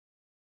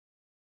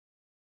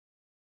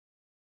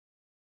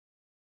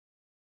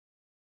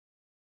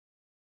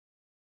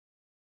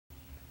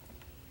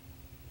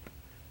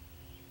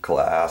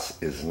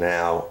glass is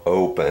now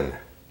open.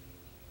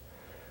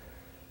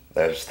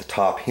 There's the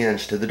top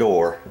hinge to the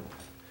door.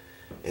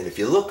 And if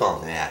you look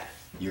on that,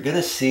 you're going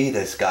to see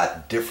that it's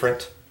got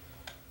different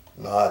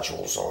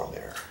nodules on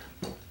there.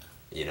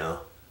 You know,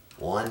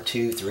 1,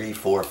 2, 3,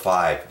 4,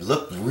 5.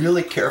 Look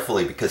really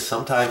carefully because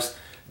sometimes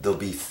there'll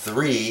be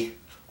 3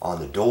 on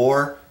the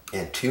door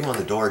and 2 on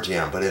the door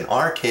jamb. But in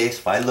our case,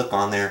 if I look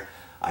on there,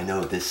 I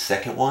know this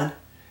second one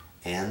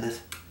and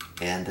this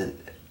and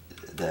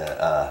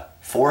the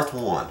fourth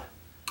one,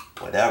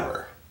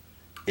 whatever,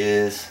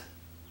 is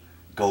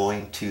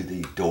going to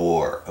the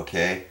door.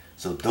 Okay,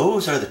 so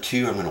those are the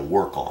 2 I'm going to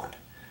work on.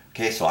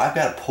 Okay, so I've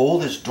got to pull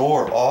this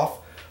door off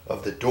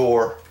of the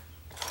door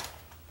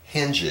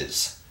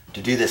hinges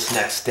to do this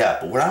next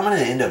step. But what I'm going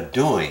to end up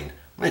doing,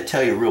 I'm going to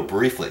tell you real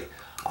briefly.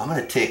 I'm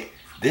going to take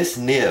this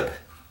nib,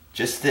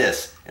 just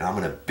this, and I'm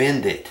going to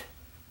bend it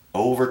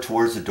over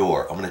towards the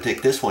door. I'm going to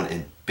take this one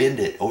and bend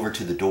it over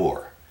to the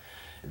door.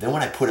 And then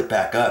when I put it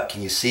back up,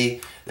 can you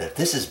see that if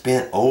this is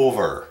bent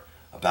over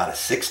about a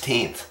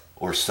 1/16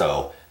 or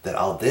so, that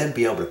I'll then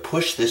be able to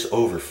push this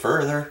over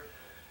further,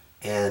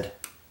 and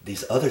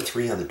these other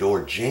 3 on the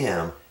door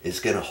jamb is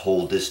going to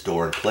hold this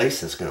door in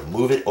place, and it's going to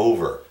move it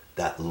over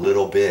that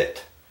little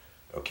bit.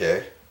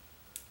 Okay,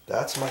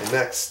 that's my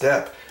next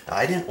step. Now,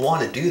 I didn't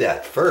want to do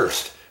that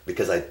first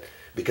because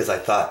I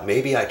thought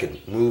maybe I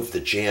could move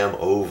the jamb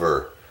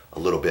over a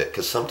little bit,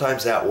 because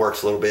sometimes that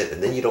works a little bit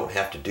and then you don't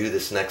have to do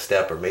this next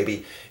step, or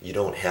maybe you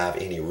don't have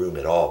any room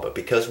at all. But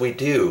because we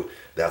do,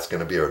 that's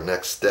going to be our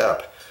next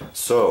step.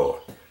 So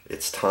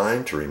it's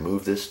time to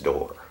remove this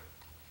door.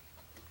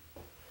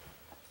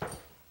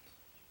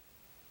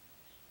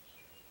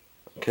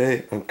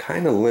 Okay, I'm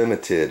kind of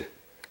limited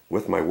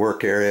with my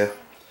work area,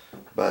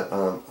 but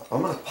I'm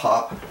going to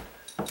pop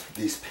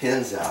these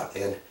pins out,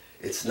 and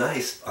it's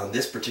nice on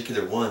this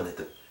particular one that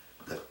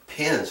the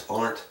pins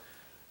aren't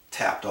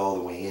tapped all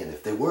the way in.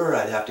 If they were,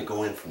 I'd have to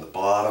go in from the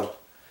bottom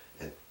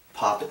and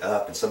pop it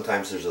up, and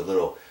sometimes there's a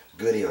little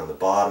goodie on the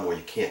bottom where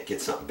you can't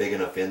get something big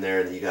enough in there,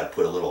 and then you got to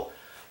put a little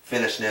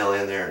finish nail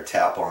in there and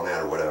tap on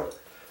that or whatever.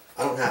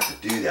 I don't have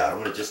to do that. I'm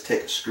going to just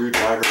take a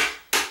screwdriver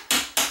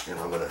and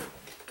I'm going to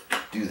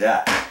do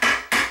that.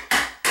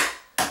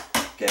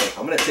 Okay,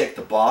 I'm going to take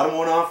the bottom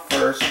one off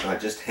first, and I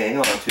just hang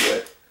on to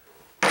it,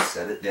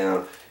 set it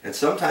down. And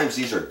sometimes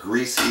these are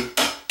greasy,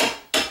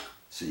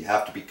 so you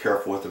have to be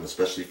careful with them,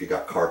 especially if you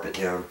got carpet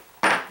down.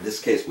 In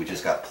this case, we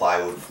just got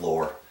plywood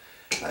floor.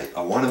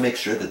 I want to make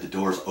sure that the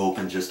door's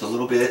open just a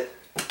little bit.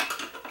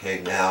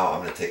 Okay, now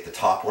I'm going to take the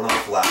top one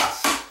off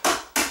last.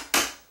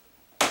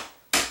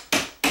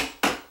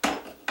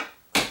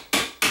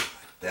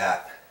 Like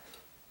that.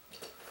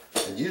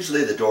 And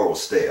usually the door will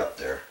stay up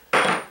there.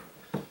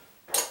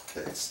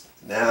 Okay,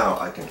 now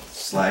I can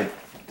slide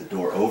the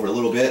door over a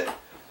little bit,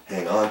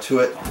 hang on to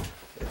it,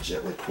 and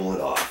gently pull it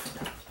off.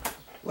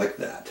 Like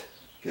that.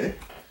 Okay?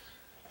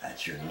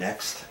 That's your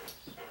next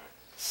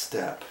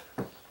step.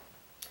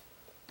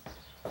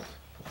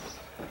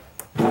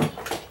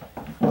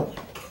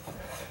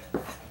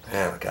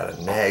 Man, I got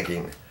a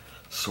nagging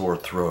sore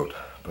throat,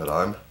 but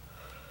I'm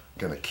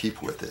gonna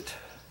keep with it.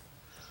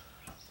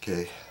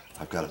 Okay,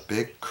 I've got a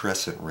big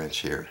crescent wrench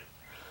here,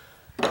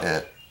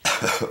 and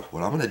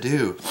what I'm gonna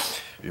do,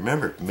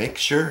 remember, make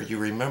sure you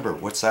remember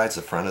what side's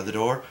the front of the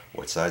door,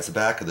 what side's the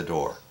back of the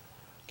door.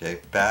 Okay,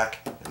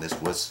 back, and this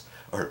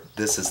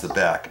is the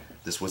back.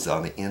 This was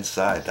on the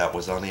inside, that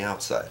was on the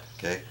outside.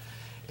 Okay,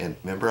 and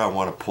remember, I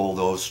want to pull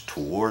those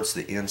towards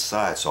the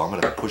inside, so I'm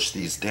going to push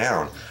these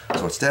down.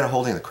 So instead of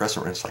holding the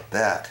crescent wrench like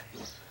that,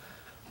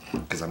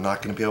 because I'm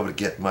not going to be able to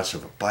get much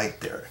of a bite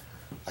there,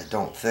 I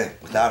don't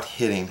think, without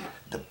hitting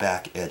the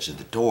back edge of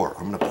the door.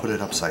 I'm going to put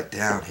it upside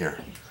down here,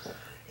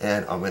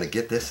 and I'm going to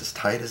get this as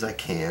tight as I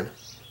can.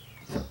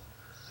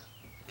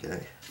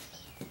 Okay,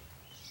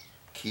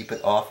 keep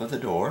it off of the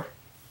door,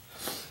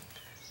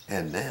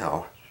 and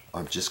now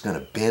I'm just going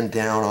to bend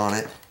down on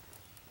it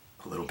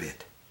a little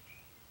bit.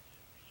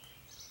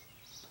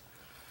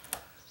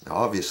 Now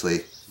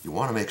obviously you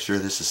want to make sure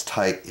this is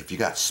tight. If you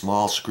got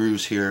small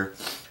screws here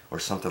or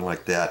something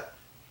like that,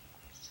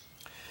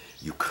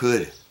 you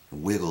could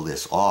wiggle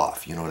this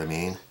off, you know what I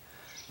mean?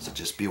 So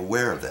just be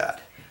aware of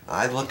that.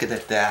 I'm looking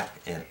at that,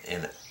 and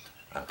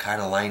I'm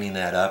kind of lining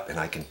that up, and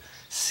I can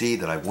see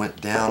that I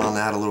went down on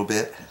that a little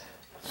bit.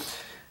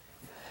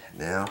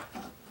 Now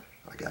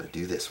I got to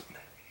do this one.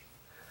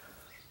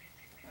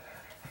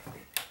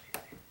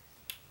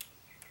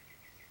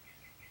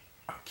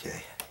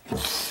 Okay,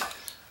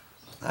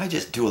 I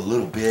just do a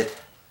little bit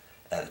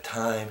at a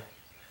time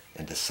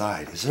and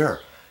decide, is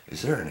there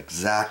an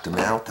exact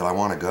amount that I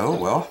want to go?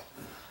 Well,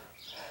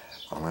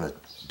 I'm going to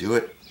do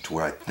it to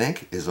where I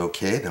think is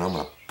okay. Then I'm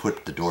going to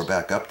put the door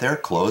back up there,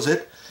 close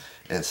it,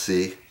 and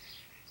see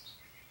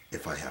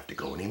if I have to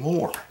go any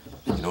more.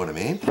 You know what I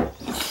mean?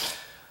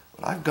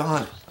 But I've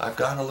gone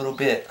a little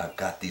bit. I've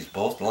got these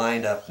both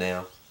lined up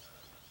now.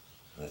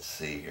 Let's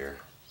see here.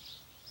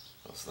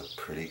 Those look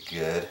pretty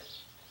good.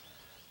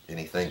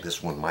 Anything,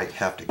 this one might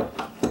have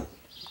to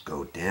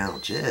go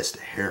down just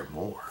a hair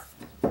more.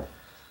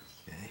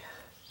 Okay.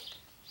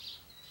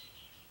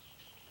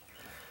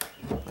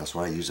 That's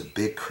why I use a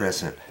big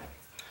crescent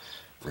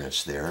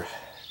wrench there.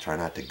 Try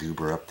not to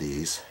goober up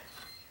these.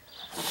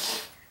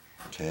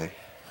 Okay,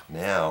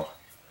 now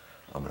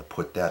I'm going to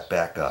put that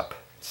back up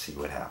and see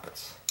what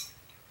happens.